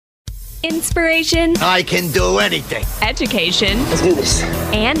Inspiration. I can do anything. Education. Let's do this.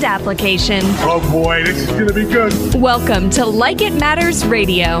 And application. Oh boy, this is going to be good. Welcome to Like It Matters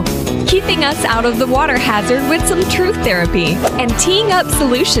Radio. Keeping us out of the water hazard with some truth therapy and teeing up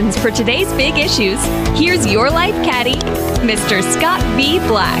solutions for today's big issues. Here's your life caddy, Mr. Scott V.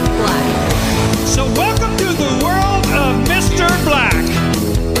 Black. So welcome to the world of Mr. Black.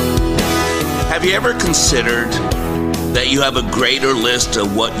 Have you ever considered that you have a greater list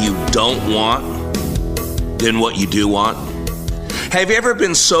of what you don't want than what you do want? Have you ever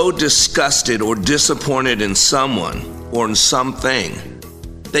been so disgusted or disappointed in someone or in something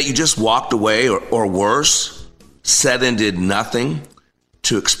that you just walked away or worse, said and did nothing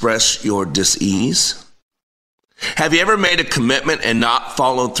to express your dis-ease? Have you ever made a commitment and not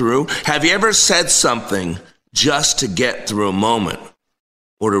followed through? Have you ever said something just to get through a moment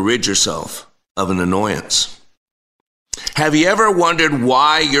or to rid yourself of an annoyance? Have you ever wondered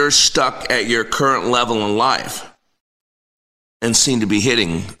why you're stuck at your current level in life and seem to be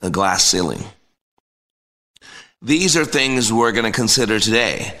hitting a glass ceiling? These are things we're going to consider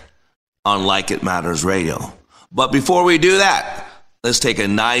today on Like It Matters Radio. But before we do that, let's take a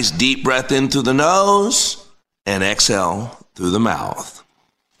nice deep breath in through the nose and exhale through the mouth.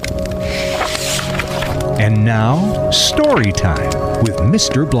 And now, story time with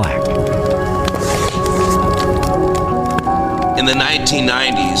Mr. Black. In the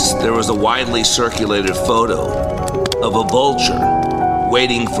 1990s, there was a widely circulated photo of a vulture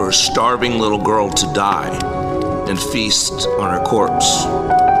waiting for a starving little girl to die and feast on her corpse.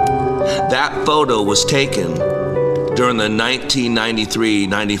 That photo was taken during the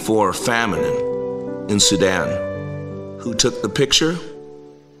 1993-94 famine in Sudan. Who took the picture?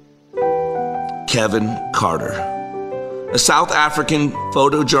 Kevin Carter, a South African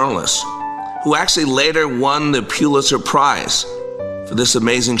photojournalist who actually later won the Pulitzer Prize for this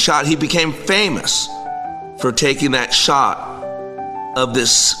amazing shot. He became famous for taking that shot of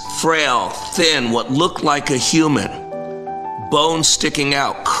this frail, thin, what looked like a human, bones sticking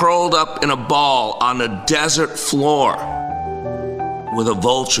out, curled up in a ball on a desert floor with a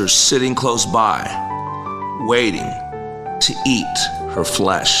vulture sitting close by, waiting to eat her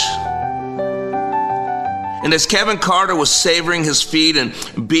flesh. And as Kevin Carter was savoring his feat and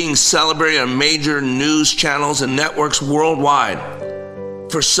being celebrated on major news channels and networks worldwide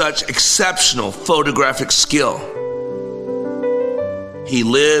for such exceptional photographic skill, he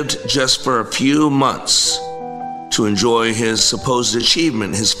lived just for a few months to enjoy his supposed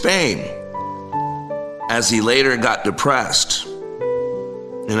achievement, his fame, as he later got depressed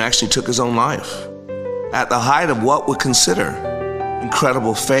and actually took his own life at the height of what we consider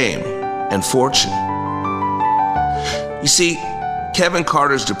incredible fame and fortune. You see, Kevin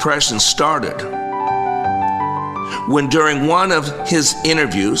Carter's depression started when during one of his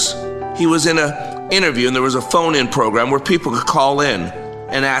interviews, he was in an interview and there was a phone-in program where people could call in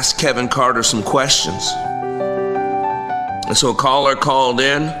and ask Kevin Carter some questions. And so a caller called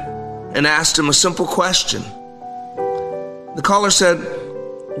in and asked him a simple question. The caller said,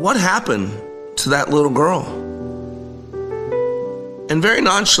 "What happened to that little girl?" And very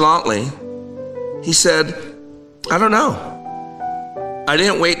nonchalantly, he said, "I don't know. I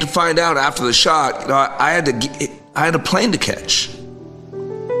didn't wait to find out after the shot. I had a plane to catch."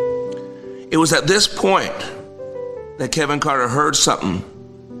 It was at this point that Kevin Carter heard something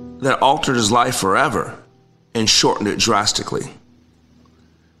that altered his life forever and shortened it drastically.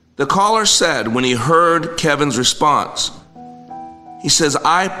 The caller said when he heard Kevin's response, he says,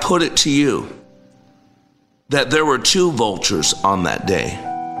 "I put it to you that there were two vultures on that day,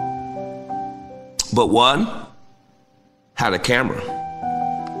 but one had a camera."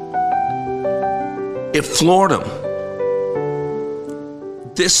 It floored him.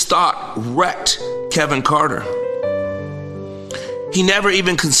 This thought wrecked Kevin Carter. He never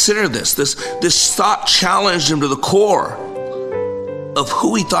even considered this. This thought challenged him to the core of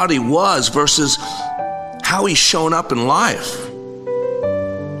who he thought he was versus how he's shown up in life.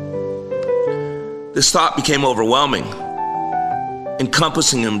 This thought became overwhelming,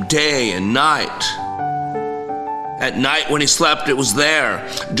 encompassing him day and night. At night when he slept, it was there.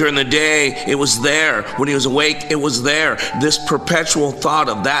 During the day, it was there. When he was awake, it was there. This perpetual thought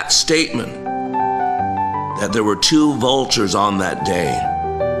of that statement, that there were two vultures on that day,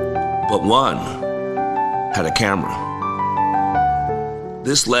 but one had a camera.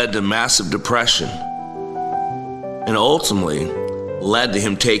 This led to massive depression and ultimately led to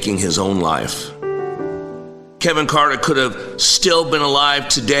him taking his own life. Kevin Carter could have still been alive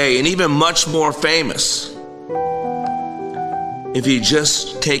today and even much more famous if he'd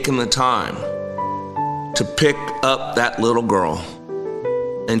just taken the time to pick up that little girl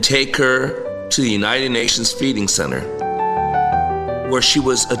and take her to the United Nations Feeding Center, where she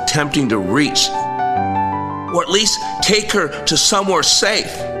was attempting to reach, or at least take her to somewhere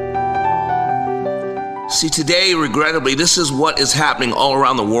safe. See, today, regrettably, this is what is happening all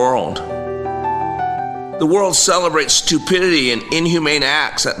around the world. The world celebrates stupidity and inhumane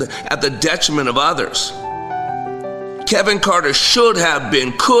acts at the detriment of others. Kevin Carter should have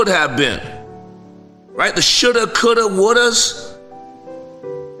been, could have been, right? The shoulda, coulda, wouldas.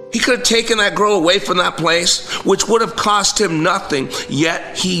 He could have taken that girl away from that place, which would have cost him nothing,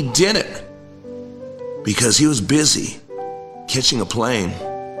 yet he didn't, because he was busy catching a plane.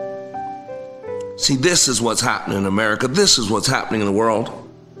 See, this is what's happening in America. This is what's happening in the world.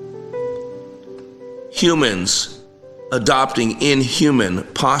 Humans adopting inhuman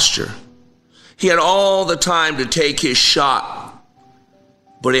posture. He had all the time to take his shot,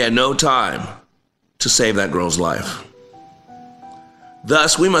 but he had no time to save that girl's life.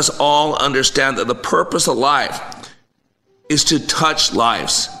 Thus, we must all understand that the purpose of life is to touch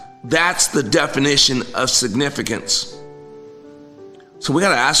lives. That's the definition of significance. So we got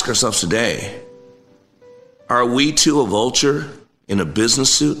to ask ourselves today, are we too a vulture in a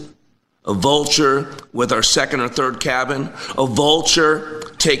business suit? A vulture with our second or third cabin? A vulture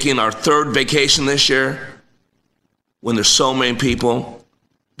taking our third vacation this year? When there's so many people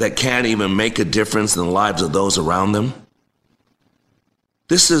that can't even make a difference in the lives of those around them?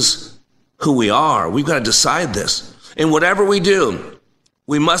 This is who we are. We've got to decide this. And whatever we do,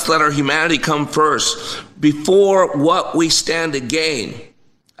 we must let our humanity come first before what we stand to gain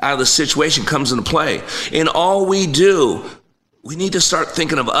out of the situation comes into play. In all we do, we need to start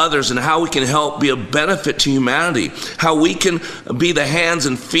thinking of others and how we can help be a benefit to humanity, how we can be the hands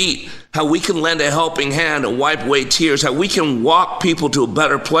and feet, how we can lend a helping hand and wipe away tears, how we can walk people to a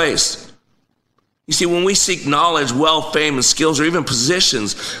better place. You see, when we seek knowledge, wealth, fame, and skills, or even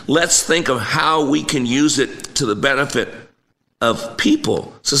positions, let's think of how we can use it to the benefit of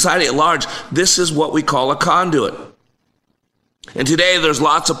people, society at large. This is what we call a conduit. And today, there's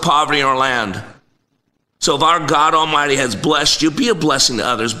lots of poverty in our land. So if our God Almighty has blessed you, be a blessing to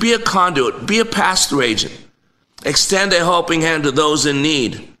others. Be a conduit. Be a pass-through agent. Extend a helping hand to those in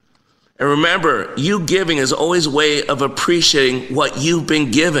need. And remember, you giving is always a way of appreciating what you've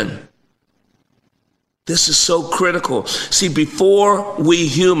been given. This is so critical. See, before we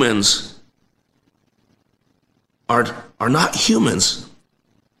humans are not humans,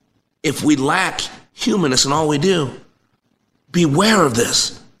 if we lack humanness in all we do, beware of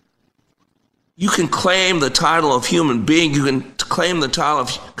this. You can claim the title of human being. You can claim the title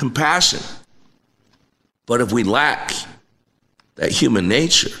of compassion. But if we lack that human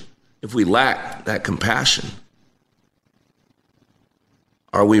nature, if we lack that compassion,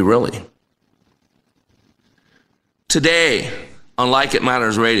 are we really? Today, on Like It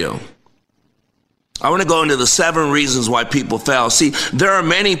Matters Radio, I want to go into the 7 reasons why people fail. See, there are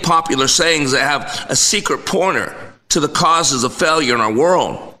many popular sayings that have a secret pointer to the causes of failure in our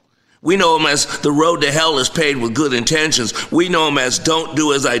world. We know them as the road to hell is paved with good intentions. We know them as don't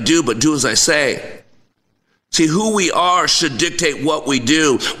do as I do, but do as I say. See, who we are should dictate what we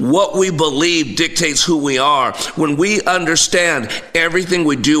do. What we believe dictates who we are. When we understand everything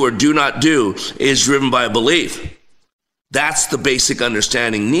we do or do not do is driven by a belief, that's the basic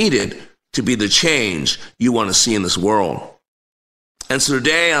understanding needed to be the change you want to see in this world. And so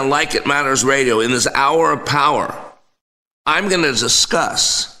today on Like It Matters Radio, in this hour of power, I'm going to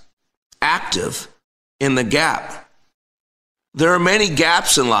discuss active in the gap. There are many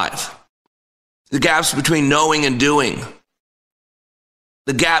gaps in life. The gaps between knowing and doing.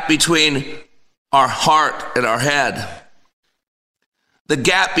 The gap between our heart and our head. The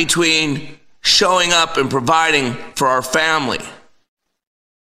gap between showing up and providing for our family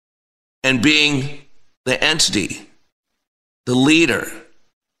and being the entity, the leader,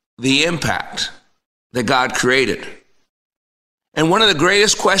 the impact that God created. And one of the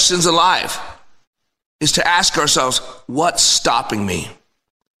greatest questions in life is to ask ourselves, what's stopping me?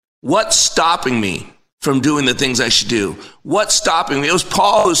 What's stopping me from doing the things I should do? What's stopping me? It was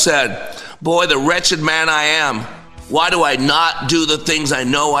Paul who said, boy, the wretched man I am, why do I not do the things I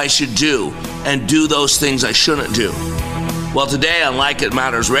know I should do and do those things I shouldn't do? Well, today on Like It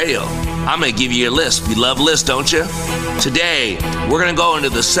Matters Radio, I'm going to give you a list. You love lists, don't you? Today, we're going to go into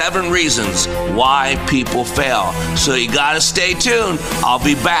the 7 reasons why people fail. So you got to stay tuned. I'll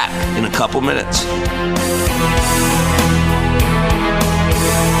be back in a couple minutes.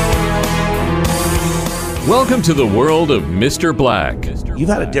 Welcome to the world of Mr. Black. You've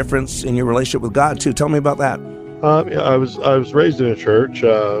had a difference in your relationship with God, too. Tell me about that. I was raised in a church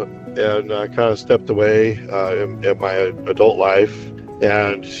and kind of stepped away in my adult life.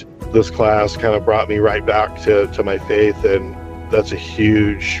 And this class kind of brought me right back to my faith, and that's a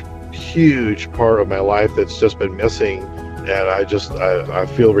huge part of my life that's just been missing. And I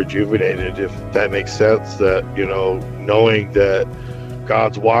feel rejuvenated, if that makes sense, that, knowing that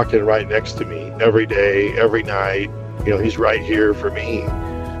God's walking right next to me every day, every night. He's right here for me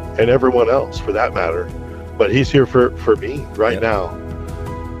and everyone else for that matter. But he's here for me right now.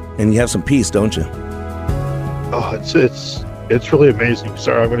 And you have some peace, don't you? Oh, it's really amazing.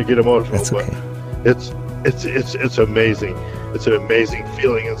 Sorry, I'm going to get emotional. That's okay. But it's amazing. It's an amazing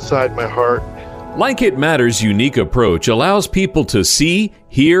feeling inside my heart. Like It Matters' unique approach allows people to see,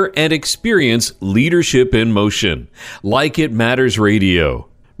 hear, and experience leadership in motion. Like It Matters Radio.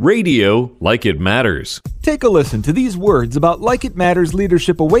 Radio like it matters. Take a listen to these words about Like It Matters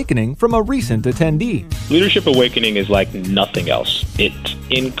Leadership Awakening from a recent attendee. Leadership Awakening is like nothing else. It's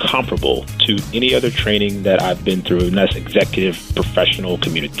incomparable to any other training that I've been through, and that's executive, professional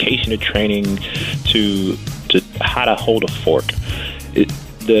communication training to how to hold a fork.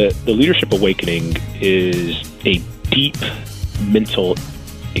 The Leadership Awakening is a deep mental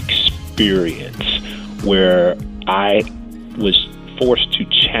experience where I was forced to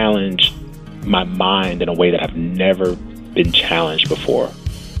challenge my mind in a way that I've never been challenged before,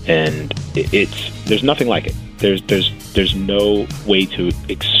 and there's nothing like it. There's no way to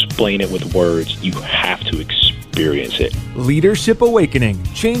explain it with words. You have to experience it. Leadership Awakening.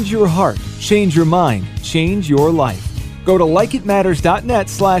 Change your heart, change your mind, change your life. Go to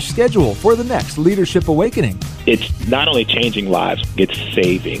likeitmatters.net/schedule for the next Leadership Awakening. It's not only changing lives, it's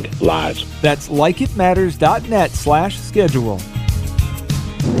saving lives. That's likeitmatters.net/schedule.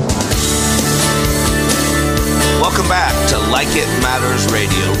 Welcome back to Like It Matters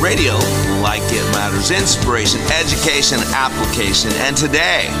Radio. Radio like it matters. Inspiration, education, application. And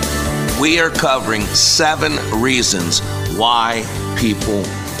today, we are covering 7 reasons why people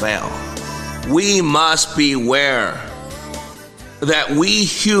fail. We must beware that we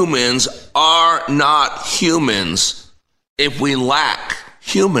humans are not humans if we lack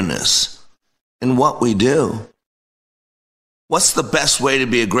humanness in what we do. What's the best way to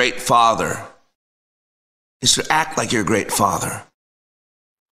be a great father? Is to act like you're a great father.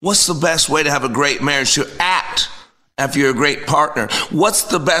 What's the best way to have a great marriage? To act if you're a great partner. What's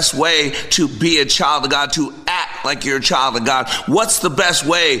the best way to be a child of God? To act like you're a child of God. What's the best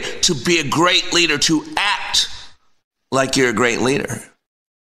way to be a great leader? To act like you're a great leader.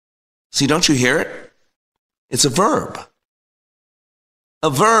 See, don't you hear it? It's a verb. A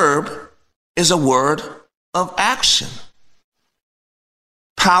verb is a word of action.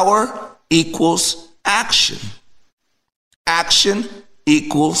 Power equals action. Action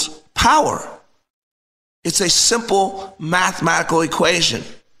equals power. It's a simple mathematical equation.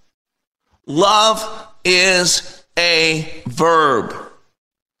 Love is a verb.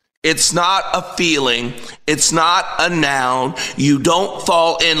 It's not a feeling. It's not a noun. You don't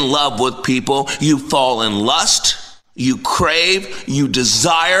fall in love with people. You fall in lust. You crave. You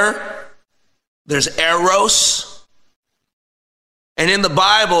desire. There's eros. And in the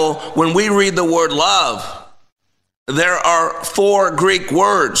Bible, when we read the word love, there are 4 Greek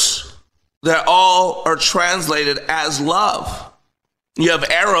words that all are translated as love. You have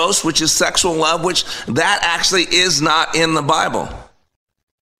eros, which is sexual love, which that actually is not in the Bible.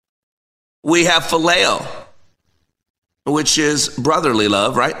 We have phileo, which is brotherly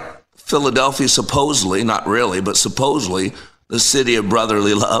love, right? Philadelphia, supposedly, not really, but supposedly the city of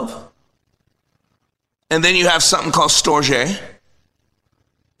brotherly love. And then you have something called storge,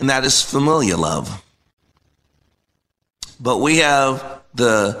 and that is familial love. But we have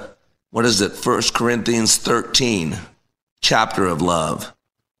 1 Corinthians 13 chapter of love.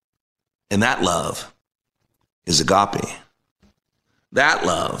 And that love is agape. That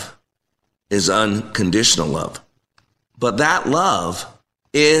love is unconditional love. But that love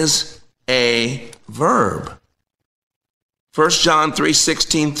is a verb. 1 John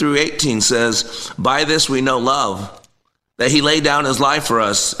 3:16 through 18 says, "By this we know love, that he laid down his life for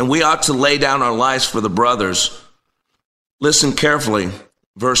us, and we ought to lay down our lives for the brothers." Listen carefully,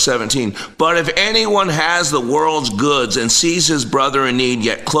 verse 17. "But if anyone has the world's goods and sees his brother in need,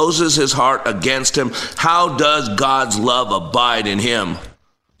 yet closes his heart against him, how does God's love abide in him?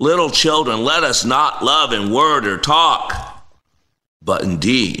 Little children, let us not love in word or talk, but in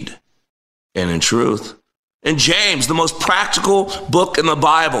deed and in truth." And James, the most practical book in the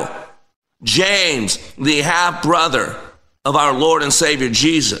Bible, James, the half-brother of our Lord and Savior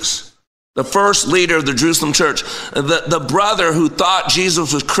Jesus, the first leader of the Jerusalem church, the brother who thought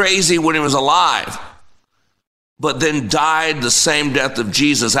Jesus was crazy when he was alive, but then died the same death of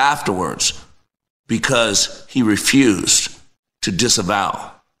Jesus afterwards because he refused to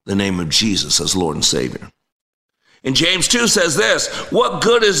disavow the name of Jesus as Lord and Savior. And James 2 says this, what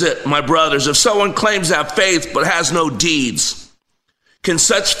good is it, my brothers, if someone claims to have faith but has no deeds? Can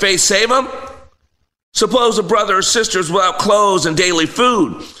such faith save him? Suppose a brother or sister is without clothes and daily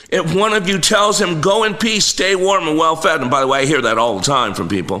food. If one of you tells him, go in peace, stay warm and well fed, and by the way, I hear that all the time from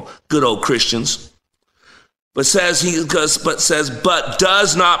people, good old Christians, but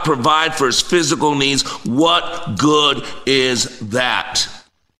does not provide for his physical needs, what good is that?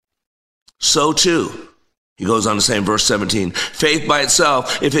 So too, he goes on to say in verse 17, faith by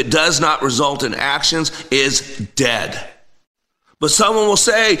itself, if it does not result in actions, is dead. But someone will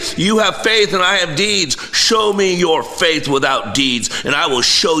say, you have faith and I have deeds. Show me your faith without deeds, and I will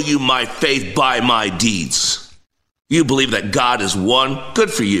show you my faith by my deeds. You believe that God is one?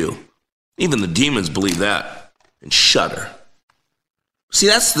 Good for you. Even the demons believe that and shudder. See,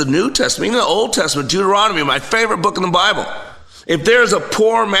 that's the New Testament. Even the Old Testament, Deuteronomy, my favorite book in the Bible. If there's a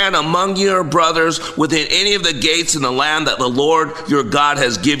poor man among your brothers within any of the gates in the land that the Lord your God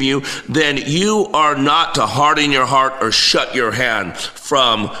has given you, then you are not to harden your heart or shut your hand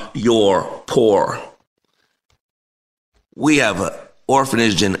from your poor. We have an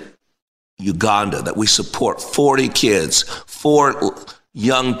orphanage in Uganda that we support 40 kids, 4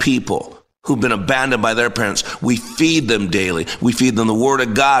 young people who've been abandoned by their parents. We feed them daily. We feed them the Word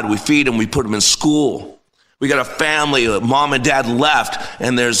of God. We feed them. We put them in school. We got a family, mom and dad left,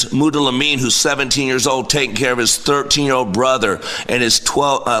 and there's Muda Lamin, who's 17 years old, taking care of his 13-year-old brother and his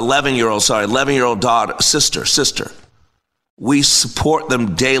 11-year-old sister. We support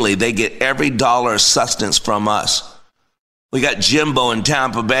them daily. They get every dollar of sustenance from us. We got Jimbo in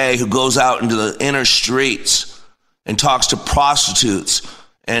Tampa Bay who goes out into the inner streets and talks to prostitutes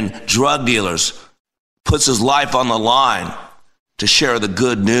and drug dealers, puts his life on the line to share the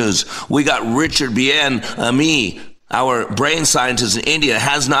good news. We got Richard Bien Ami, our brain scientist in India,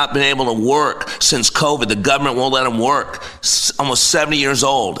 has not been able to work since COVID. The government won't let him work. Almost 70 years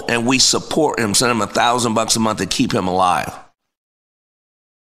old, and we support him, send him $1,000 a month to keep him alive.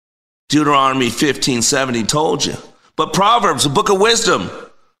 Deuteronomy 15:70 told you. But Proverbs, the book of wisdom,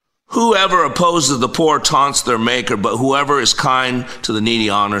 whoever opposes the poor taunts their maker, but whoever is kind to the needy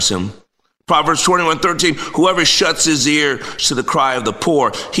honors him. Proverbs 21:13, whoever shuts his ear to the cry of the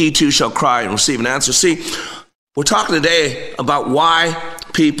poor, he too shall cry and receive an answer. See, we're talking today about why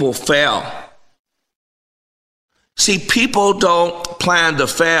people fail. See, people don't plan to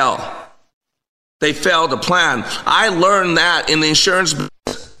fail. They fail to plan. I learned that in the insurance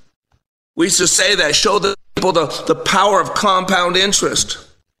business. We used to say that, show the people the power of compound interest.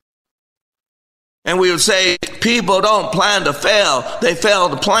 And we would say, people don't plan to fail, they fail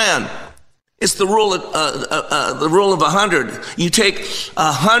to plan. It's the rule of 100. You take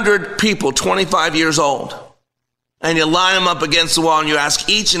 100 people, 25 years old, and you line them up against the wall, and you ask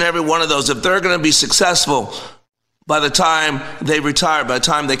each and every one of those if they're going to be successful by the time they retire, by the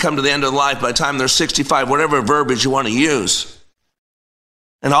time they come to the end of life, by the time they're 65, whatever verbiage you want to use.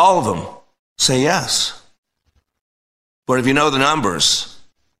 And all of them say yes. But if you know the numbers,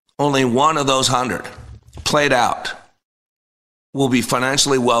 only one of those 100 played out will be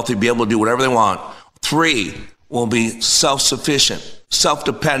financially wealthy, be able to do whatever they want. 3 will be self-sufficient,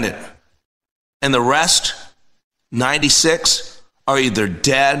 self-dependent. And the rest, 96, are either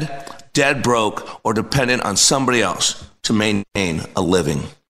dead broke, or dependent on somebody else to maintain a living.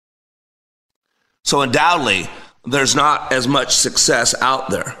 So undoubtedly, there's not as much success out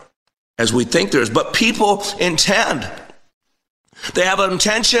there as we think there is, but people intend. They have an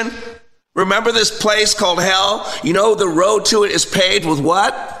intention. Remember this place called hell? You know, the road to it is paved with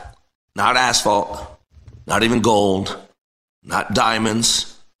what? Not asphalt, not even gold, not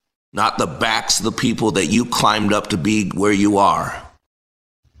diamonds, not the backs of the people that you climbed up to be where you are.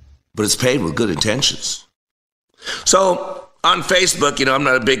 But it's paved with good intentions. So on Facebook, I'm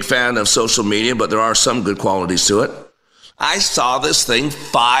not a big fan of social media, but there are some good qualities to it. I saw this thing,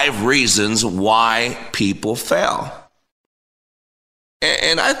 5 reasons why people fail.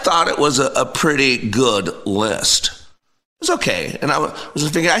 And I thought it was a pretty good list. It was okay. And I was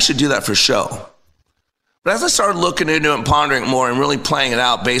thinking I should do that for show. But as I started looking into it and pondering it more and really playing it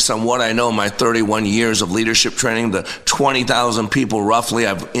out based on what I know in my 31 years of leadership training, the 20,000 people roughly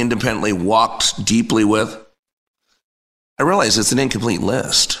I've independently walked deeply with, I realized it's an incomplete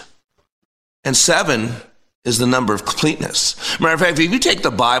list. And 7 is the number of completeness. Matter of fact, if you take the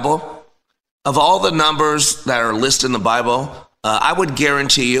Bible, of all the numbers that are listed in the Bible, I would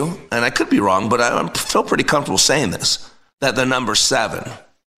guarantee you, and I could be wrong, but I feel pretty comfortable saying this, that the number 7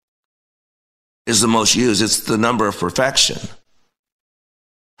 is the most used. It's the number of perfection.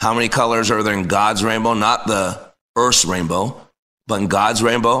 How many colors are there in God's rainbow? Not the Earth's rainbow, But in God's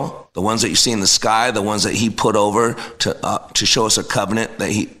rainbow, the ones that you see in the sky, the ones that he put over to show us a covenant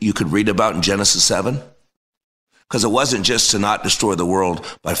that you could read about in Genesis 7. Because it wasn't just to not destroy the world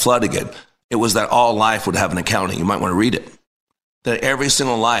by flooding it. It was that all life would have an accounting. You might want to read it. That every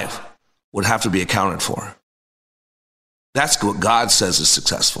single life would have to be accounted for. That's what God says is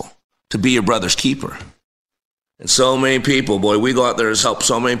successful. To be your brother's keeper. And so many people, boy, we go out there to help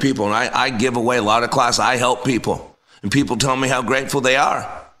so many people. And I give away a lot of class. I help people. And people tell me how grateful they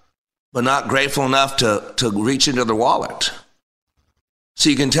are, but not grateful enough to reach into their wallet. So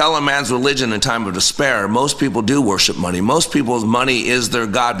you can tell a man's religion in time of despair. Most people do worship money. Most people's money is their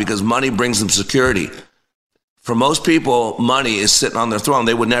God because money brings them security. For most people, money is sitting on their throne.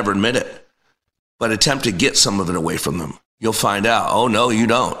 They would never admit it, but attempt to get some of it away from them. You'll find out, oh no, you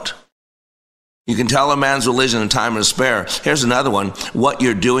don't. You can tell a man's religion in time of despair. Here's another one. What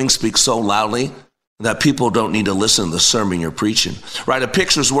you're doing speaks so loudly that people don't need to listen to the sermon you're preaching. Right? A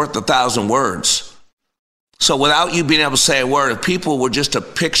picture's worth 1,000 words. So without you being able to say a word, if people were just to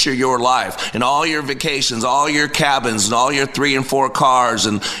picture your life and all your vacations, all your cabins and all your 3 and 4 cars,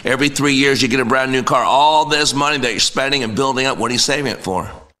 and every 3 years you get a brand new car, all this money that you're spending and building up, what are you saving it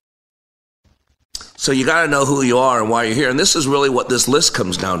for? So you got to know who you are and why you're here. And this is really what this list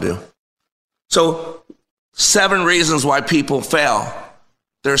comes down to. So 7 reasons why people fail.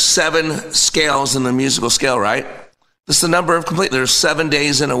 There's 7 scales in the musical scale, right? This is the number of complete. There's 7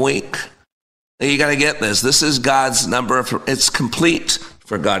 days in a week. And you got to get this. This is God's number. It's complete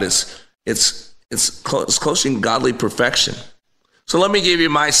for God. It's close to godly perfection. So let me give you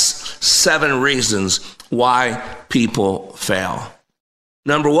my 7 reasons why people fail.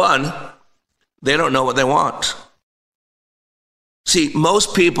 Number 1, they don't know what they want. See,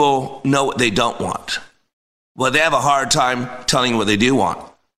 most people know what they don't want. Well, they have a hard time telling you what they do want.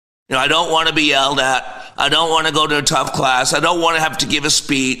 You know, I don't want to be yelled at. I don't want to go to a tough class. I don't want to have to give a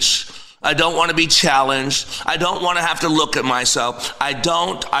speech. I don't want to be challenged. I don't want to have to look at myself. I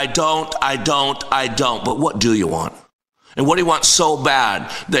don't. But what do you want? And what do you want so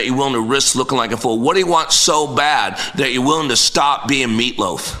bad that you're willing to risk looking like a fool? What do you want so bad that you're willing to stop being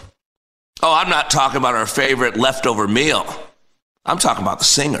meatloaf? Oh, I'm not talking about our favorite leftover meal. I'm talking about the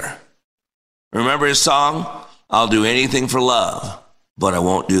singer. Remember his song? I'll do anything for love, but I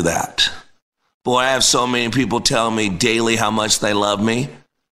won't do that. Boy, I have so many people tell me daily how much they love me.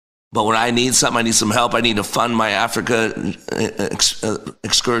 But when I need something, I need some help. I need to fund my Africa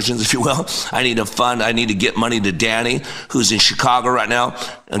excursions, if you will. I need to get money to Danny, who's in Chicago right now,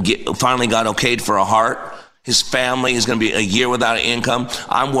 and finally got okayed for a heart. His family is going to be a year without an income.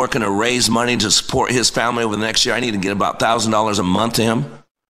 I'm working to raise money to support his family over the next year. I need to get about $1,000 a month to him.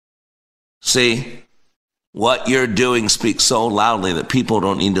 See, what you're doing speaks so loudly that people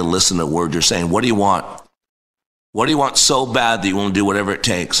don't need to listen to the word you're saying. What do you want? What do you want so bad that you want to do whatever it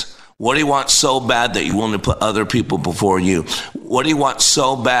takes? What do you want so bad that you want to put other people before you? What do you want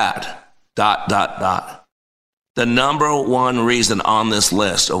so bad? ... The number 1 reason on this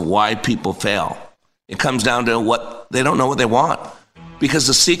list of why people fail, it comes down to what they don't know what they want. Because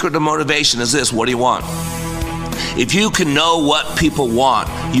the secret to motivation is this: what do you want? If you can know what people want,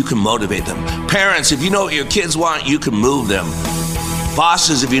 you can motivate them. Parents, if you know what your kids want, you can move them.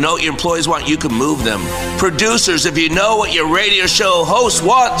 Bosses, if you know what your employees want, you can move them. Producers, if you know what your radio show host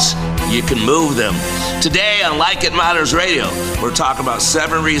wants, you can move them. Today on Like It Matters Radio, we're talking about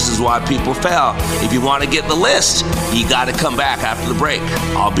 7 reasons why people fail. If you want to get the list, you got to come back after the break.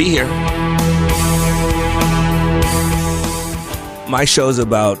 I'll be here. My show's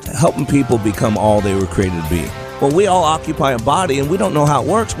about helping people become all they were created to be. Well, we all occupy a body and we don't know how it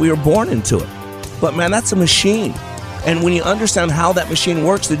works. We were born into it. But man, that's a machine. And when you understand how that machine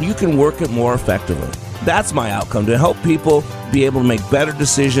works, then you can work it more effectively. That's my outcome, to help people be able to make better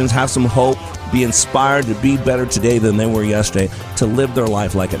decisions, have some hope, be inspired to be better today than they were yesterday, to live their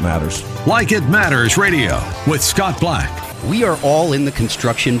life like it matters. Like It Matters Radio with Scott Black. We are all in the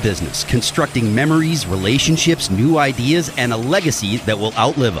construction business, constructing memories, relationships, new ideas, and a legacy that will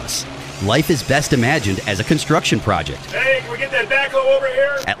outlive us. Life is best imagined as a construction project. Hey, can we get that backhoe over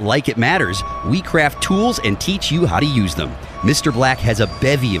here? At Like It Matters, we craft tools and teach you how to use them. Mr. Black has a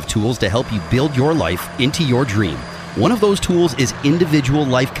bevy of tools to help you build your life into your dream. One of those tools is individual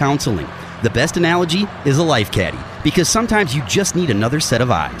life counseling. The best analogy is a life caddy, because sometimes you just need another set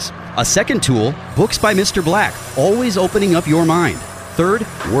of eyes. A second tool, books by Mr. Black, always opening up your mind. Third,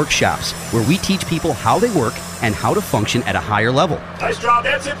 workshops, where we teach people how they work and how to function at a higher level. Nice job.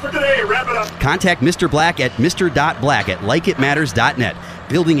 That's it for today. Wrap it up. Contact Mr. Black at mr.black@likeitmatters.net.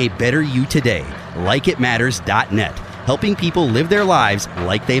 Building a better you today. Likeitmatters.net. Helping people live their lives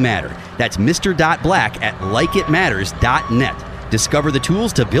like they matter. That's Mr. Black at likeitmatters.net. Discover the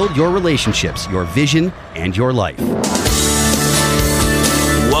tools to build your relationships, your vision, and your life.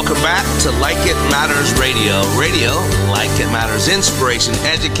 Welcome back to Like It Matters Radio. Radio, like it matters, inspiration,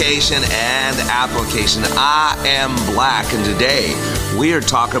 education, and application. I am Black, and today we are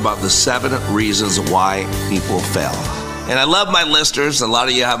talking about the 7 reasons why people fail. And I love my listeners. A lot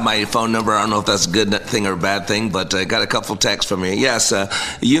of you have my phone number. I don't know if that's a good thing or a bad thing, but I got a couple texts from you. Yes,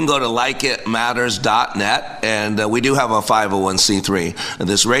 you can go to likeitmatters.net, and we do have a 501c3.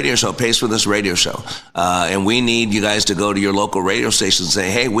 This radio show pays for this radio show. And we need you guys to go to your local radio station and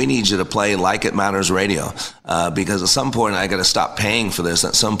say, hey, we need you to play Like It Matters Radio. Because at some point, I got to stop paying for this.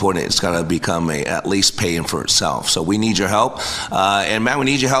 At some point, it's got to become at least paying for itself. So we need your help. And man, we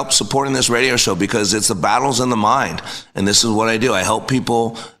need your help supporting this radio show because it's the battles in the mind. And this is what I do. I help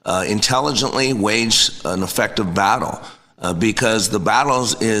people intelligently wage an effective battle because the battle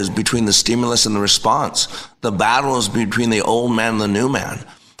is between the stimulus and the response. The battle is between the old man and the new man.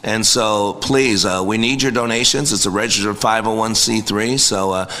 And so please, we need your donations. It's a registered 501c3,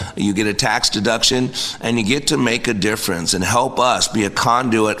 so you get a tax deduction and you get to make a difference and help us be a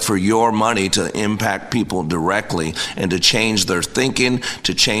conduit for your money to impact people directly and to change their thinking,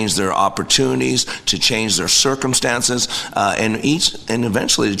 to change their opportunities, to change their circumstances, and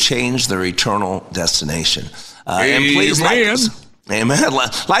eventually to change their eternal destination. And please like us. Amen.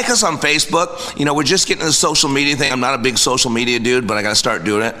 Like us on Facebook. You know, we're just getting the social media thing. I'm not a big social media dude, but I got to start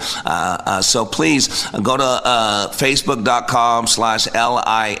doing it. So please go to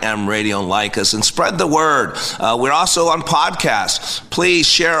facebook.com/LIM radio and like us and spread the word. We're also on podcasts. Please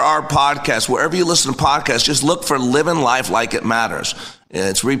share our podcast. Wherever you listen to podcasts, just look for Living Life Like It Matters.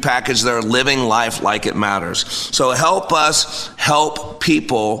 It's repackaged there, Living Life Like It Matters. So help us help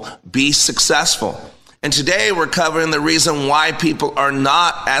people be successful. And today we're covering the reason why people are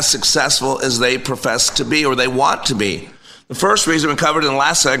not as successful as they profess to be or they want to be. The first reason we covered in the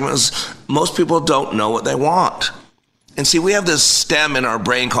last segment is most people don't know what they want. And see, we have this stem in our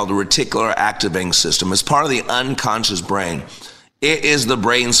brain called the reticular activating system. It's part of the unconscious brain. It is the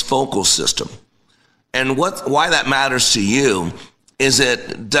brain's focal system. And why that matters to you is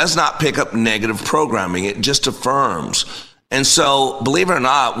it does not pick up negative programming. It just affirms. And so, believe it or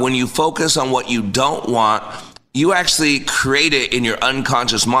not, when you focus on what you don't want, you actually create it in your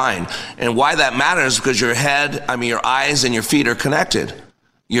unconscious mind. And why that matters is because your eyes and your feet are connected.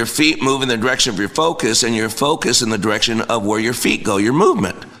 Your feet move in the direction of your focus, and your focus in the direction of where your feet go, your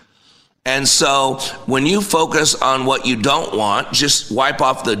movement. And so, when you focus on what you don't want, just wipe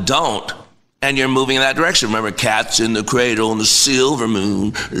off the don't, and you're moving in that direction. Remember, cats in the cradle on the silver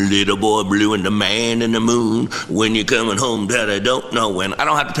moon, little boy blue and the man in the moon, when you're coming home, Dad, I don't know when. I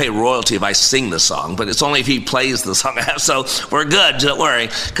don't have to pay royalty if I sing the song, but it's only if he plays the song. So we're good, don't worry,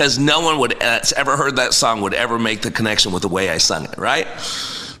 because no one that's ever heard that song would ever make the connection with the way I sung it, right?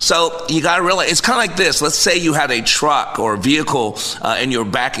 So you got to realize, it's kind of like this. Let's say you had a truck or a vehicle and you're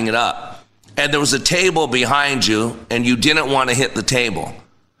backing it up, and there was a table behind you, and you didn't want to hit the table.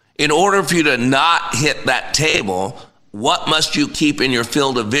 In order for you to not hit that table, what must you keep in your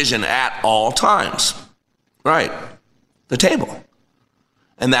field of vision at all times? Right, the table.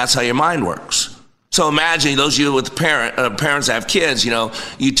 And that's how your mind works. So imagine those of you with parents that have kids, you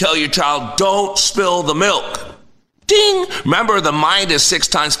tell your child, don't spill the milk. Ding! Remember, the mind is 6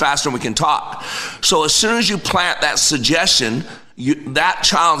 times faster than we can talk. So as soon as you plant that suggestion, that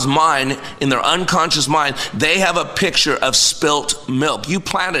child's mind, in their unconscious mind, they have a picture of spilt milk. You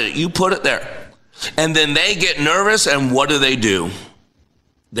planted it, you put it there. And then they get nervous, and what do?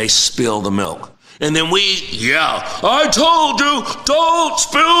 They spill the milk. And then I told you, don't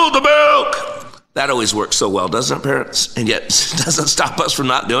spill the milk. That always works so well, doesn't it, parents? And yet it doesn't stop us from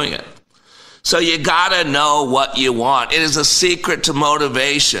not doing it. So you gotta know what you want. It is a secret to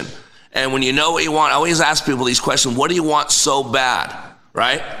motivation. And when you know what you want, I always ask people these questions. What do you want so bad,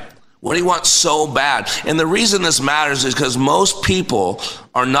 right? What do you want so bad? And the reason this matters is because most people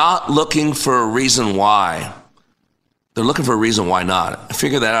are not looking for a reason why. They're looking for a reason why not. I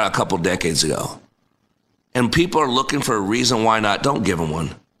figured that out a couple decades ago. And people are looking for a reason why not. Don't give them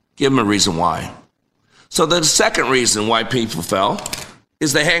one. Give them a reason why. So the second reason why people fail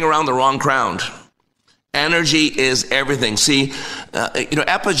is they hang around the wrong crowd. Energy is everything. See,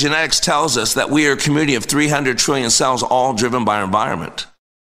 epigenetics tells us that we are a community of 300 trillion cells, all driven by our environment.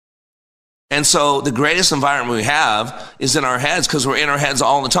 And so the greatest environment we have is in our heads, because we're in our heads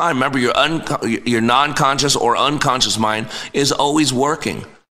all the time. Remember, your non-conscious or unconscious mind is always working,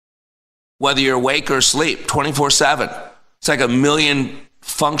 whether you're awake or asleep, 24/7. It's like 1 million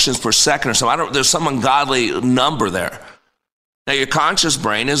functions per second or something. There's some ungodly number there. Now, your conscious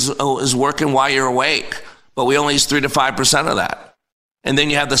brain is working while you're awake. but we only use 3 to 5% of that. And then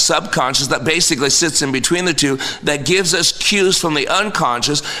you have the subconscious that basically sits in between the two that gives us cues from the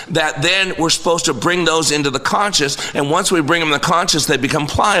unconscious that then we're supposed to bring those into the conscious. And once we bring them to the conscious, they become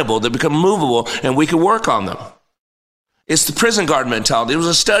pliable, they become movable, and we can work on them. It's the prison guard mentality. There was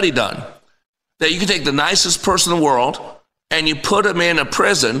a study done that you can take the nicest person in the world and you put them in a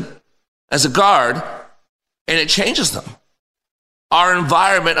prison as a guard and it changes them. Our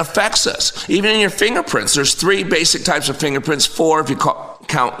environment affects us. Even in your fingerprints, there's 3 basic types of fingerprints, 4 if you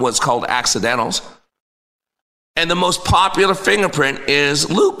count what's called accidentals. And the most popular fingerprint is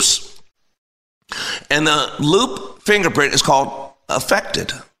loops. And the loop fingerprint is called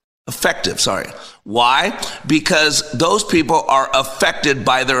effective. Why? Because those people are affected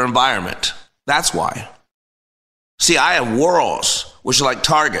by their environment. That's why. See, I have whorls, which are like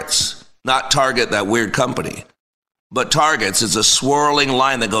targets, not Target, that weird company. But targets is a swirling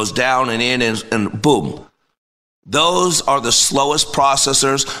line that goes down and in and boom. Those are the slowest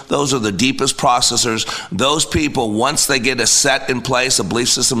processors. Those are the deepest processors. Those people, once they get a set in place, a belief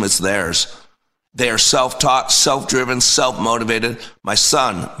system, it's theirs. They are self-taught, self-driven, self-motivated. My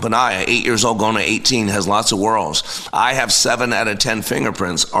son, Benaiah, 8 years old, going to 18, has lots of whorls. I have 7 out of 10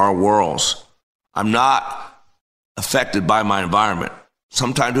 fingerprints are whorls. I'm not affected by my environment,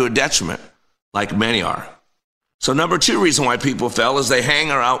 sometimes to a detriment, like many are. So number 2 reason why people fail is they hang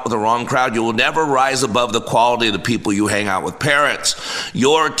out with the wrong crowd. You will never rise above the quality of the people you hang out with. Parents,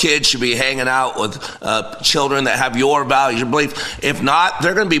 your kids should be hanging out with children that have your values, your belief. If not,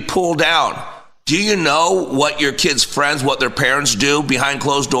 they're going to be pulled down. Do you know what your kids' friends, what their parents do behind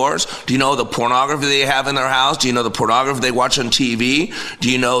closed doors? Do you know the pornography they have in their house? Do you know the pornography they watch on TV?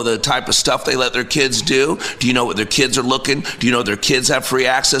 Do you know the type of stuff they let their kids do? Do you know what their kids are looking? Do you know their kids have free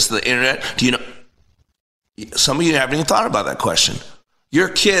access to the internet? Do you know? Some of you haven't even thought about that question. Your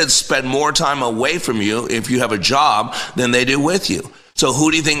kids spend more time away from you if you have a job than they do with you. So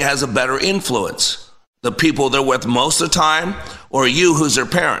who do you think has a better influence? The people they're with most of the time, or you who's their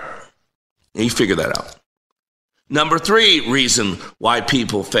parent? And you figure that out. Number 3 reason why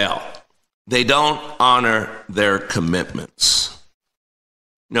people fail. They don't honor their commitments.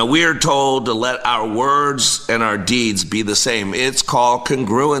 Now, we are told to let our words and our deeds be the same. It's called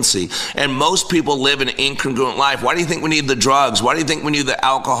congruency. And most people live an incongruent life. Why do you think we need the drugs? Why do you think we need the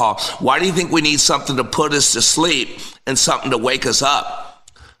alcohol? Why do you think we need something to put us to sleep and something to wake us up?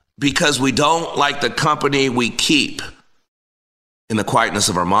 Because we don't like the company we keep in the quietness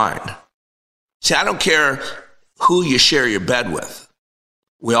of our mind. See, I don't care who you share your bed with.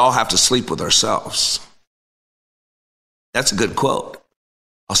 We all have to sleep with ourselves. That's a good quote.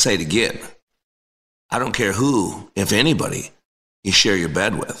 I'll say it again. I don't care who, if anybody, you share your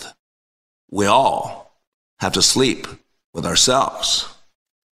bed with. We all have to sleep with ourselves.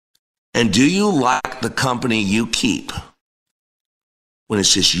 And do you like the company you keep when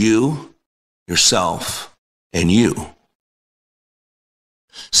it's just you, yourself, and you?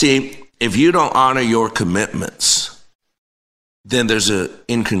 See, if you don't honor your commitments, then there's an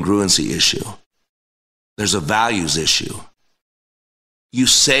incongruency issue. There's a values issue. You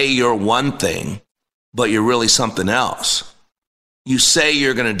say you're one thing, but you're really something else. You say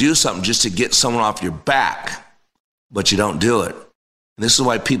you're going to do something just to get someone off your back, but you don't do it. And this is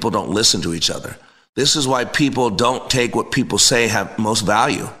why people don't listen to each other. This is why people don't take what people say have most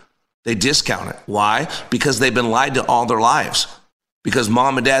value. They discount it. Why? Because they've been lied to all their lives. Because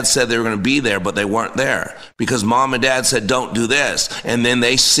mom and dad said they were going to be there, but they weren't there. Because mom and dad said, don't do this. And then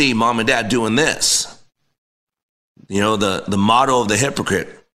they see mom and dad doing this. You know, the motto of the hypocrite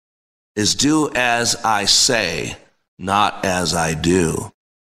is do as I say, not as I do.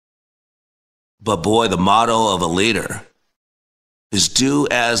 But boy, the motto of a leader is do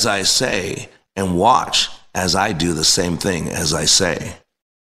as I say and watch as I do the same thing as I say.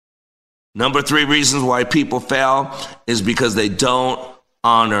 Number 3 reasons why people fail is because they don't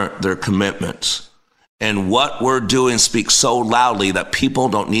honor their commitments. And what we're doing speaks so loudly that people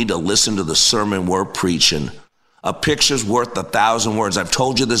don't need to listen to the sermon we're preaching. A picture's worth 1,000 words. I've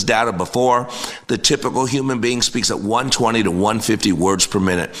told you this data before. The typical human being speaks at 120 to 150 words per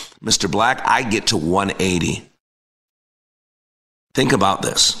minute. Mr. Black, I get to 180. Think about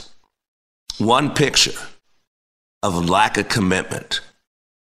this. One picture of lack of commitment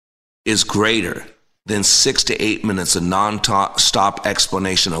is greater than 6 to 8 minutes of non-stop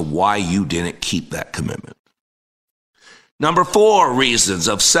explanation of why you didn't keep that commitment. Number 4 reasons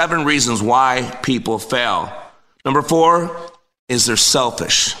of 7 reasons why people fail. Number 4 is they're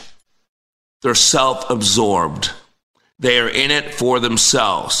selfish. They're self-absorbed. They are in it for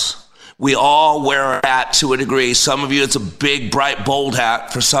themselves. We all wear a hat to a degree. Some of you, it's a big, bright, bold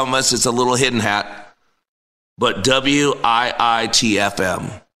hat. For some of us, it's a little hidden hat. but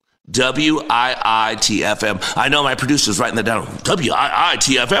WIITFM. WIITFM. I know my producer's writing that down.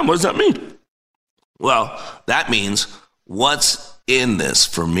 WIITFM, what does that mean? Well, that means, what's in this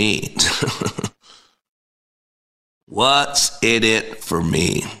for me? What's in it for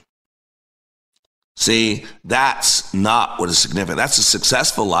me? See, that's not what is significant. That's a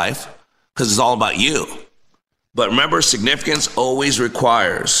successful life because it's all about you. But remember, significance always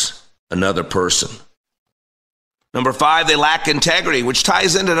requires another person. Number 5, they lack integrity, which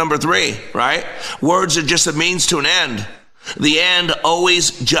ties into number 3, right? Words are just a means to an end. The end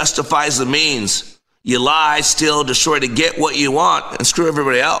always justifies the means. You lie, steal, destroy to get what you want and screw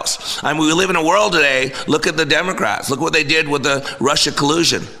everybody else. I mean, we live in a world today. Look at the Democrats. Look what they did with the Russia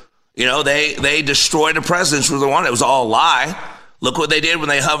collusion. You know, they destroyed the presidents who they wanted. It was all a lie. Look what they did when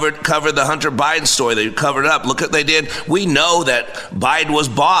they covered the Hunter Biden story. They covered it up. Look what they did. We know that Biden was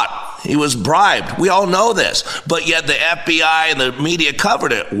bought. He was bribed. We all know this. But yet the FBI and the media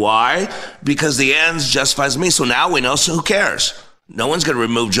covered it. Why? Because the ends justifies me. So now we know, so who cares? No one's going to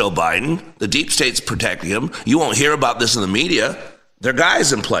remove Joe Biden. The deep state's protecting him. You won't hear about this in the media. There are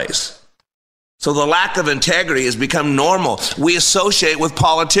guys in place. So the lack of integrity has become normal. We associate with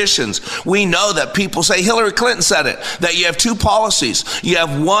politicians. We know that people say, Hillary Clinton said it, that you have 2 policies. You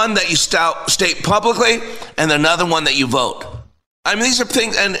have one that you state publicly and another one that you vote. I mean, these are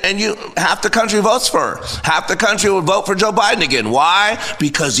things, and half the country votes for her. Half the country will vote for Joe Biden again. Why?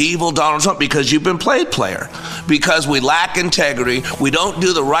 Because evil Donald Trump, because you've been played player. Because we lack integrity. We don't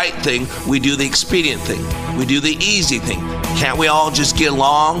do the right thing. We do the expedient thing. We do the easy thing. Can't we all just get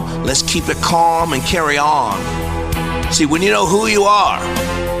along? Let's keep it calm and carry on. See, when you know who you are,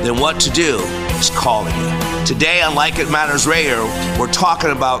 then what to do is calling you. Today on Like It Matters Radio, we're talking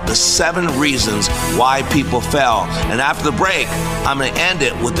about the 7 reasons why people fail. And after the break, I'm going to end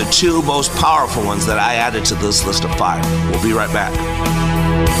it with the 2 most powerful ones that I added to this list of 5. We'll be right back.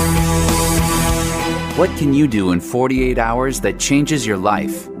 What can you do in 48 hours that changes your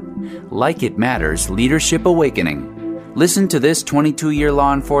life? Like It Matters Leadership Awakening. Listen to this 22-year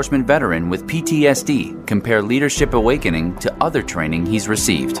law enforcement veteran with PTSD compare Leadership Awakening to other training he's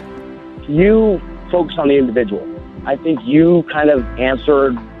received. You focus on the individual. I think you kind of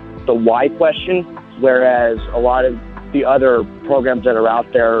answered the why question, whereas a lot of the other programs that are out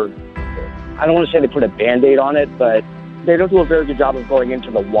there, I don't want to say they put a Band-Aid on it, but they don't do a very good job of going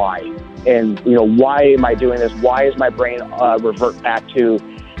into the why. And, you know, why am I doing this? Why is my brain revert back to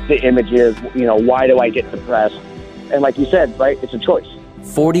the images? You know, why do I get depressed? And like you said, right, it's a choice.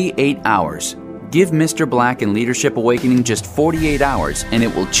 48 hours. Give Mr. Black and Leadership Awakening just 48 hours and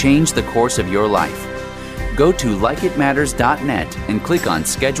it will change the course of your life. Go to likeitmatters.net and click on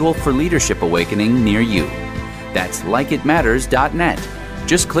Schedule for Leadership Awakening near you. That's likeitmatters.net.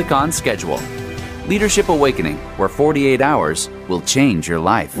 Just click on Schedule. Leadership Awakening, where 48 hours will change your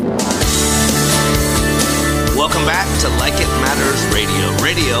life. Welcome back to Like It Matters Radio.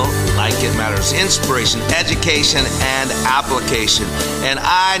 Radio, like it matters. Inspiration, education, and application. And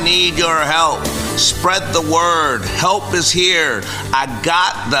I need your help. Spread the word. Help is here. I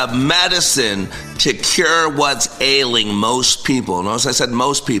got the medicine to cure what's ailing most people. Notice I said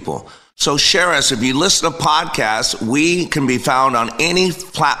most people. So share us. If you listen to podcasts, we can be found on any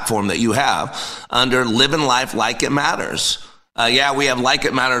platform that you have under Living Life Like It Matters. We have Like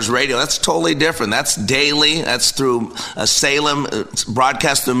It Matters Radio. That's totally different. That's daily. That's through Salem. It's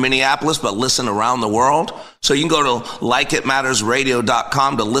broadcast through Minneapolis, but listen around the world. So you can go to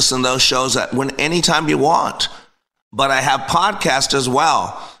likeitmattersradio.com to listen to those shows at anytime you want. But I have podcasts as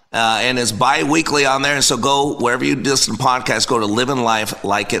well. And it's bi-weekly on there. And so go wherever you listen to podcasts, go to Living Life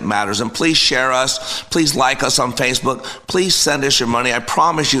Like It Matters. And please share us. Please like us on Facebook. Please send us your money. I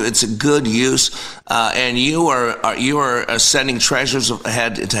promise you it's a good use. And you are sending treasures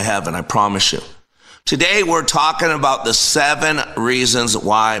ahead to heaven. I promise you. Today we're talking about the 7 reasons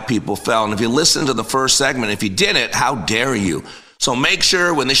why people fail. And if you listen to the first segment, if you didn't, how dare you? So make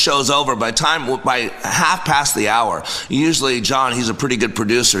sure when this show's over, by 1/2 the hour, usually John, he's a pretty good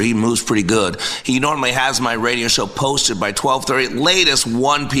producer. He moves pretty good. He normally has my radio show posted by 12:30, latest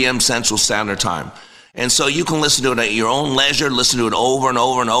 1 p.m. Central Standard Time. And so you can listen to it at your own leisure, listen to it over and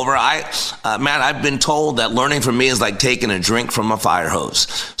over and over. I've been told that learning from me is like taking a drink from a fire hose.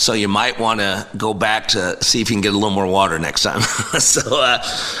 So you might want to go back to see if you can get a little more water next time.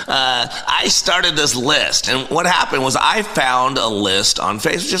 I started this list. And what happened was I found a list on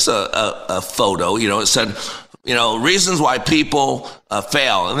Facebook, just a photo. You know, it said reasons why people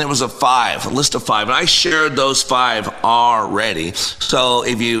fail. And there was a list of 5. And I shared those 5 already. So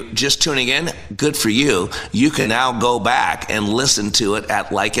if you just tuning in, good for you. You can now go back and listen to it at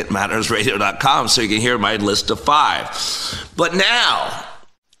likeitmattersradio.com so you can hear my list of 5. But now,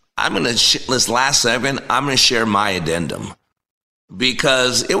 this last segment, I'm going to share my addendum.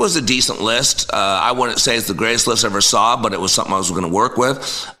 Because it was a decent list. I wouldn't say it's the greatest list I ever saw, but it was something I was going to work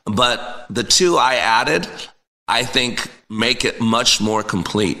with. But the 2 I added, I think, make it much more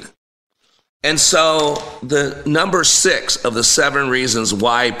complete. And so the number 6 of the 7 reasons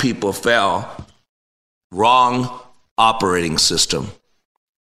why people fail, wrong operating system.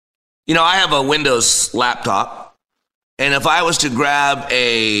 I have a Windows laptop, and if I was to grab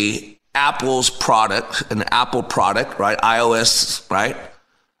an Apple product, right, iOS, right,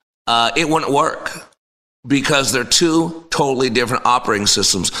 it wouldn't work because they're 2 totally different operating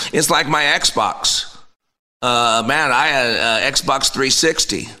systems. It's like my Xbox. I had Xbox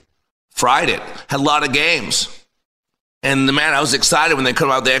 360, fried it, had a lot of games. And I was excited when they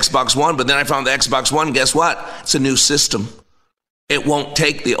come out with the Xbox One, but then I found the Xbox One, guess what? It's a new system. It won't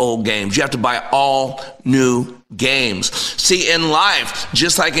take the old games. You have to buy all new games. See, in life,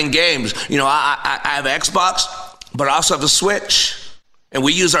 just like in games, I have Xbox, but I also have a Switch. And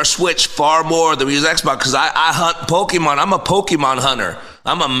we use our Switch far more than we use Xbox because I hunt Pokemon. I'm a Pokemon hunter.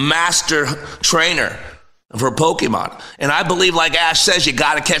 I'm a master trainer for Pokemon. And I believe, like Ash says, you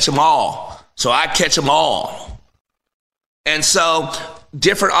got to catch them all. So I catch them all. And so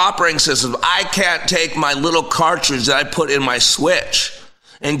different operating systems. I can't take my little cartridge that I put in my Switch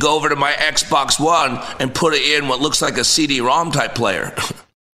and go over to my Xbox One and put it in what looks like a CD-ROM type player.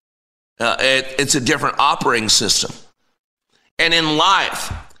 It's a different operating system. And in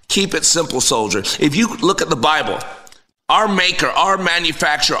life, keep it simple, soldier. If you look at the Bible, our maker, our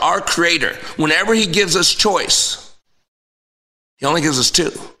manufacturer, our creator, whenever he gives us choice, he only gives us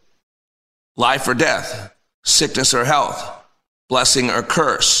 2. Life or death, sickness or health, blessing or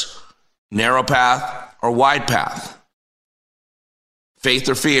curse, narrow path or wide path, faith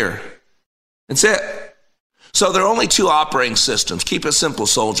or fear. That's it. So there are only 2 operating systems. Keep it simple,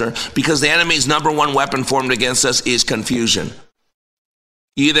 soldier, because the enemy's number 1 weapon formed against us is confusion.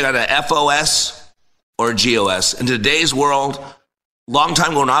 You either got a FOS or a GOS. In today's world, long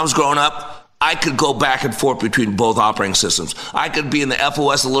time ago when I was growing up, I could go back and forth between both operating systems. I could be in the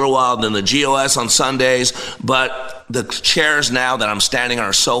FOS a little while, then the GOS on Sundays, but the chairs now that I'm standing on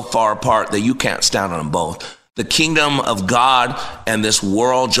are so far apart that you can't stand on them both. The kingdom of God and this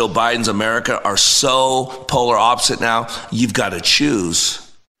world, Joe Biden's America, are so polar opposite now, you've got to choose.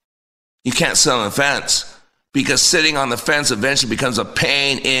 You can't sit on the fence because sitting on the fence eventually becomes a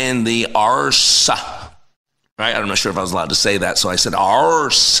pain in the arse. Right? I'm not sure if I was allowed to say that, so I said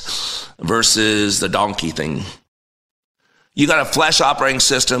arse versus the donkey thing. You got a flesh operating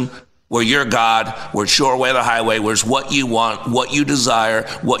system where you're God, where it's your way, the highway, where it's what you want, what you desire,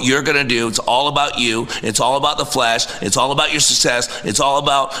 what you're going to do. It's all about you. It's all about the flesh. It's all about your success.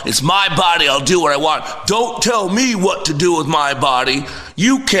 It's my body. I'll do what I want. Don't tell me what to do with my body.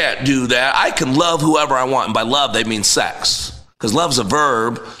 You can't do that. I can love whoever I want. And by love, they mean sex. Because love's a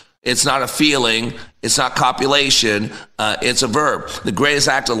verb. It's not a feeling. It's not copulation. It's a verb. The greatest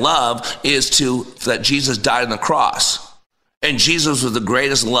act of love is that Jesus died on the cross. And Jesus was the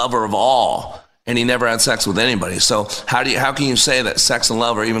greatest lover of all, and he never had sex with anybody. So how can you say that sex and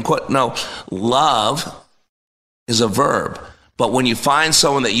love are even No, love is a verb. But when you find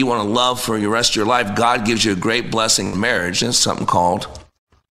someone that you want to love for the rest of your life, God gives you a great blessing in marriage, and it's something called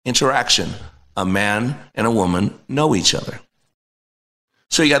interaction. A man and a woman know each other.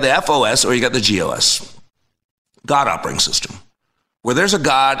 So you got the FOS or you got the GOS, God operating system, where there's a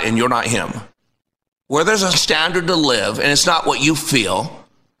God and you're not him. Where there's a standard to live, and it's not what you feel,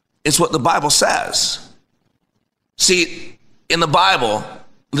 it's what the Bible says. See, in the Bible,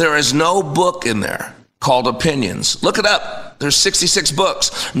 there is no book in there called opinions. Look it up. There's 66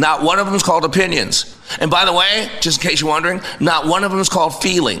 books. Not one of them is called opinions. And by the way, just in case you're wondering, not one of them is called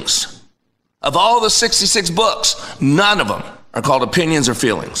feelings. Of all the 66 books, none of them are called opinions or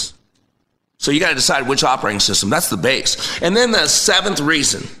feelings. So you got to decide which operating system. That's the base. And then the 7th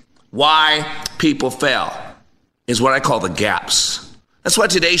reason why people fail is what I call the gaps. That's why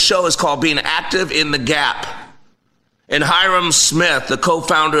today's show is called Being Active in the Gap. And Hiram Smith, the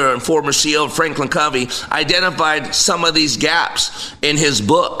co-founder and former CEO of Franklin Covey, identified some of these gaps in his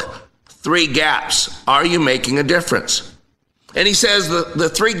book, 3 Gaps. Are you making a difference? And he says the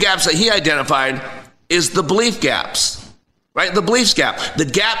 3 gaps that he identified is the belief gaps, right? The beliefs gap, the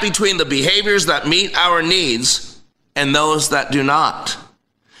gap between the behaviors that meet our needs and those that do not.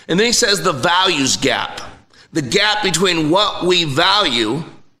 And then he says the values gap, The gap between what we value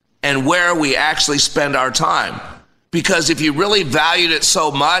and where we actually spend our time. Because if you really valued it so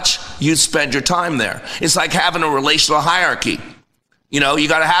much, you'd spend your time there. It's like having a relational hierarchy. You know, you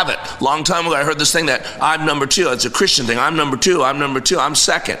got to have it. Long time ago, I heard this thing that I'm number two. It's a Christian thing. I'm number two. I'm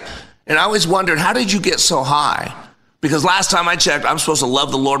second. And I always wondered, how did you get so high? Because last time I checked, I'm supposed to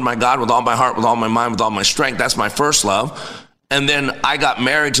love the Lord my God with all my heart, with all my mind, with all my strength. That's my first love. And then I got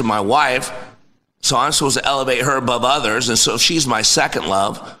married to my wife, so I'm supposed to elevate her above others. And so she's my second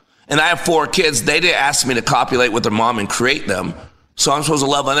love. And I have 4 kids. They didn't ask me to copulate with their mom and create them. So I'm supposed to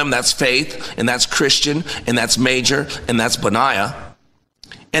love on them. That's faith, and that's Christian, and that's major, and that's Benaiah.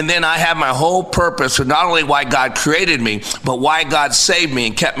 And then I have my whole purpose for not only why God created me, but why God saved me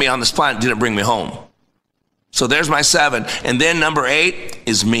and kept me on this planet, didn't bring me home. So there's my 7. And then number 8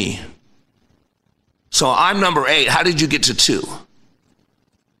 is me. So I'm number 8. How did you get to 2?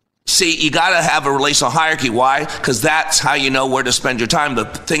 See, you got to have a relational hierarchy. Why? Because that's how you know where to spend your time. The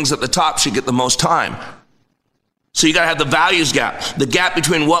things at the top should get the most time. So you got to have the values gap, the gap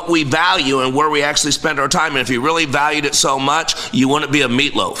between what we value and where we actually spend our time. And if you really valued it so much, you wouldn't be a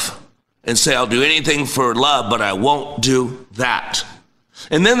meatloaf and say, I'll do anything for love, but I won't do that.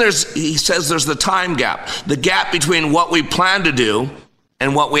 And then he says there's the time gap, the gap between what we plan to do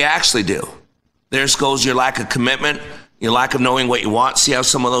and what we actually do. There goes your lack of commitment, your lack of knowing what you want. See how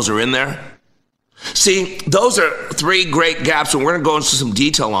some of those are in there? See, those are 3 great gaps, and we're going to go into some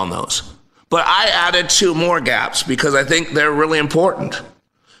detail on those. But I added 2 more gaps because I think they're really important.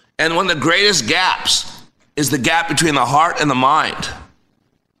 And one of the greatest gaps is the gap between the heart and the mind.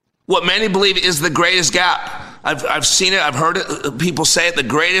 What many believe is the greatest gap. I've seen it, I've heard it, people say it, the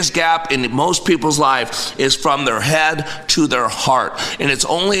greatest gap in most people's life is from their head to their heart. And it's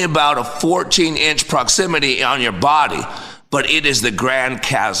only about a 14-inch proximity on your body, but it is the grand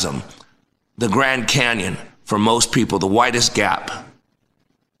chasm, the Grand Canyon for most people, the widest gap.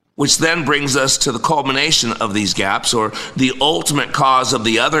 Which then brings us to the culmination of these gaps, or the ultimate cause of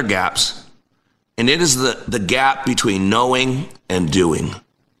the other gaps. And it is the gap between knowing and doing.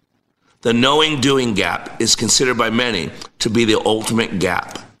 The knowing-doing gap is considered by many to be the ultimate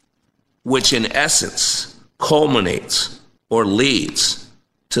gap, which in essence culminates or leads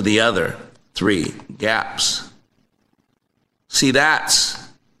to the other 3 gaps. See, that's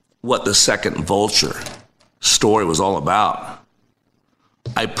what the second vulture story was all about.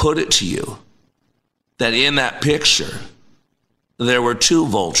 I put it to you that in that picture, there were 2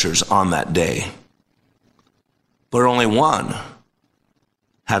 vultures on that day, but only one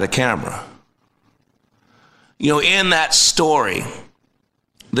had a camera. You know, in that story,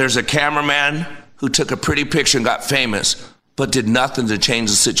 there's a cameraman who took a pretty picture and got famous, but did nothing to change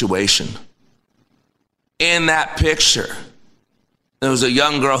the situation. In that picture, there was a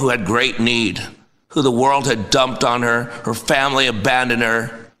young girl who had great need, who the world had dumped on her, her family abandoned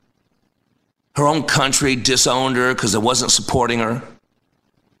her, her own country disowned her because it wasn't supporting her.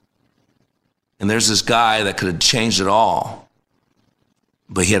 And there's this guy that could have changed it all,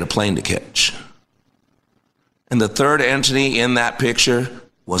 but he had a plane to catch. And the third entity in that picture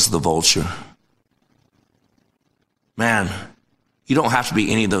was the vulture. Man, you don't have to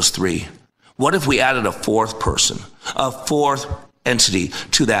be any of those 3. What if we added a 4th person, a 4th entity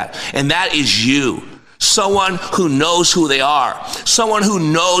to that? And that is you. Someone who knows who they are. Someone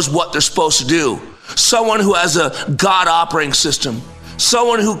who knows what they're supposed to do. Someone who has a God operating system.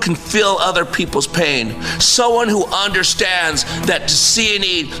 Someone who can feel other people's pain. Someone who understands that to see a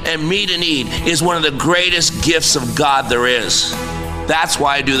need and meet a need is one of the greatest gifts of God there is. That's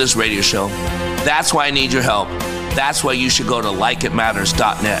why I do this radio show. That's why I need your help. That's why you should go to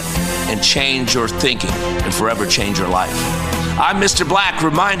likeitmatters.net and change your thinking and forever change your life. I'm Mr. Black,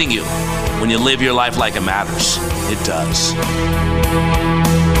 reminding you, when you live your life like it matters, it does.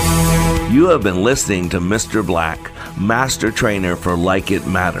 You have been listening to Mr. Black, Master Trainer for Like It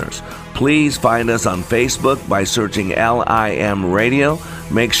Matters. Please find us on Facebook by searching LIM Radio.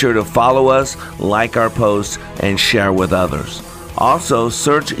 Make sure to follow us, like our posts, and share with others. Also,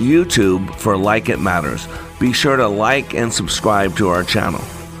 search YouTube for Like It Matters. Be sure to like and subscribe to our channel.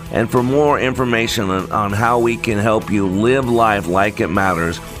 And for more information on how we can help you live life like it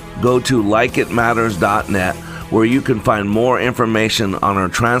matters, go to likeitmatters.net, where you can find more information on our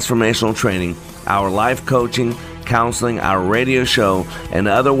transformational training, our life coaching, counseling, our radio show, and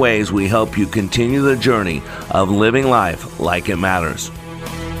other ways we help you continue the journey of living life like it matters.